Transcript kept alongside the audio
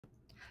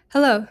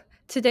Hello,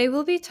 today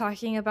we'll be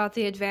talking about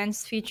the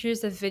advanced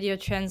features of video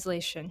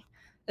translation.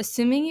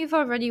 Assuming you've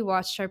already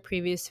watched our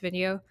previous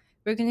video,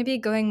 we're going to be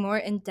going more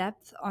in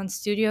depth on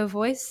Studio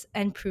Voice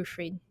and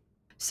Proofread.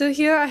 So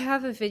here I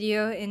have a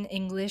video in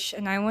English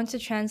and I want to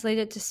translate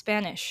it to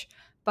Spanish,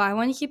 but I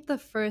want to keep the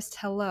first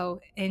hello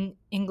in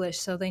English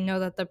so they know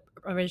that the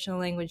original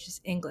language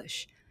is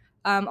English.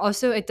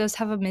 Also, it does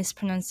have a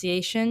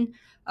mispronunciation,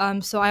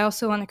 so I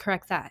also want to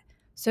correct that.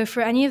 So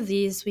for any of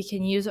these, we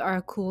can use our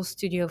Akool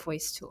Studio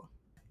Voice tool.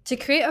 To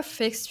create a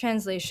fixed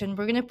translation,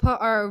 we're going to put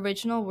our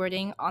original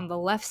wording on the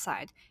left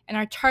side and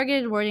our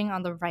targeted wording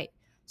on the right.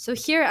 So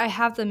here I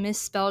have the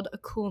misspelled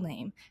Akool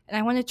name, and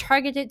I want to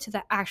target it to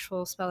the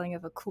actual spelling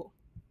of Akool.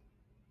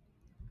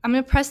 I'm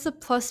going to press the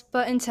plus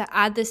button to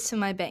add this to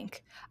my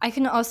bank. I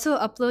can also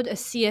upload a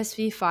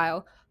CSV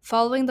file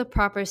following the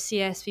proper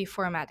CSV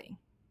formatting.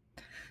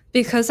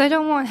 Because I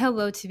don't want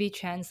hello to be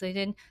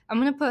translated, I'm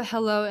going to put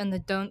hello in the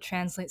don't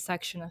translate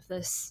section of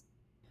this.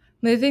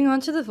 Moving on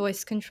to the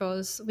voice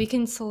controls, we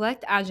can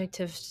select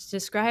adjectives to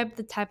describe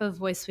the type of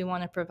voice we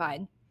want to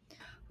provide.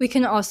 We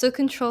can also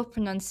control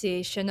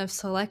pronunciation of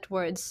select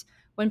words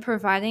when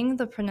providing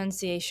the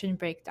pronunciation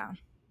breakdown.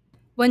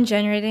 When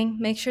generating,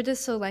 make sure to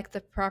select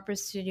the proper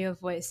studio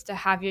voice to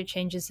have your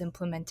changes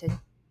implemented.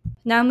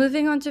 Now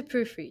moving on to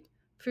Proofread.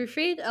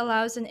 Proofread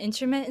allows an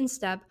intermittent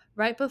step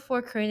right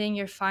before creating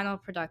your final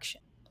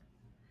production.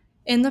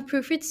 In the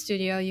Proofread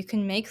Studio, you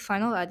can make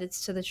final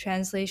edits to the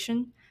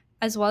translation,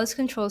 as well as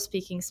control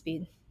speaking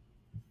speed.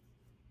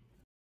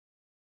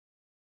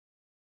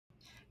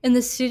 In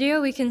the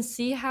studio, we can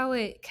see how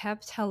it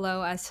kept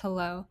hello as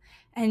hello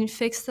and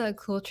fixed the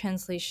Akool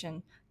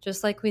translation,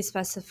 just like we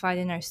specified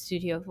in our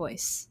studio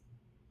voice.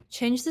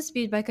 Change the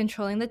speed by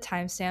controlling the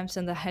timestamps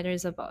and the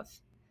headers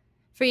above.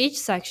 For each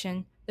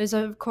section, there's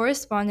a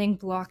corresponding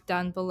block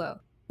down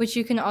below, which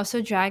you can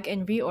also drag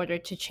and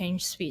reorder to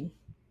change speed.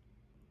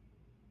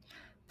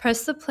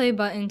 Press the play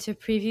button to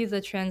preview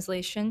the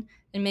translation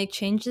and make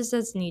changes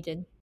as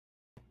needed.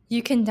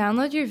 You can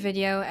download your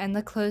video and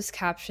the closed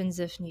captions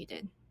if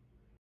needed.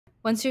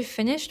 Once you're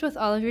finished with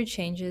all of your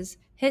changes,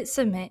 hit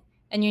submit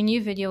and your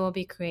new video will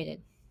be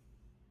created.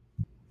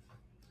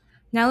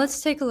 Now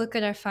let's take a look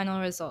at our final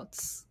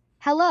results.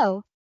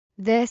 Hello,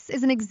 this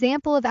is an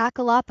example of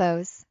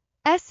Akool's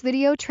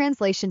video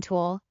translation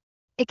tool.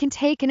 It can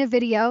take in a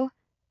video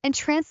and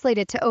translate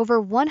it to over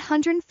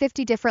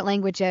 150 different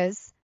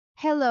languages.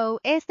 Hello,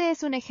 este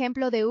es un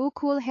ejemplo de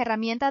Akool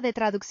herramienta de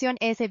traducción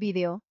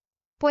video.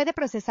 Puede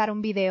procesar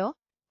un video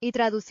y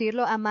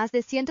traducirlo a más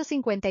de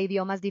 150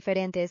 idiomas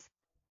diferentes.